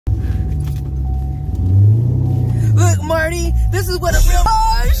Marty. This is what a real.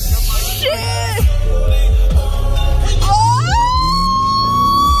 Oh shit!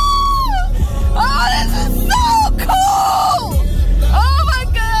 Oh, this is so cool! Oh my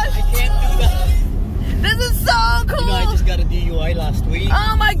gosh! I can't do that. This is so cool! You know, I just got a DUI last week.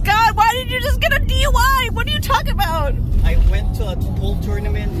 Oh my god, why did you just get a DUI? What are you talking about? I went to a pool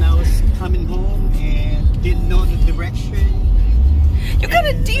tournament and I was coming home and didn't know the direction. You got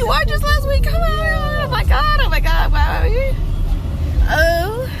a DUI just last week? Come on! Oh my god, wow.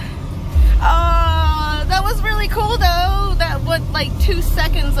 That was really cool though. That was like 2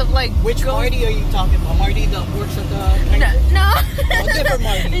 seconds of like. Which Marty are you talking about? Marty that works at the. No. Oh, different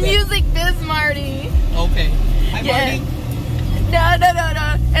Marty. Music biz Marty. Okay. Hi Yeah. Marty. No.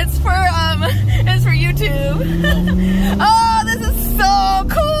 It's for YouTube. Oh, this is so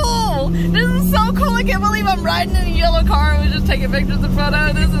cool. This is so cool. I can't believe I'm riding in a yellow car. We're just taking pictures and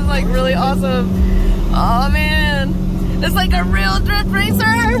photos. This is like really awesome. Oh man, it's like a real drift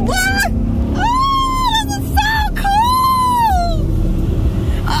racer. What? Oh, this is so cool.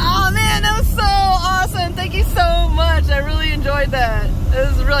 Oh man, that was so awesome. Thank you so much. I really enjoyed that.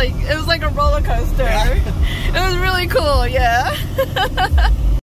 It was like a roller coaster. Yeah. It was really cool, yeah.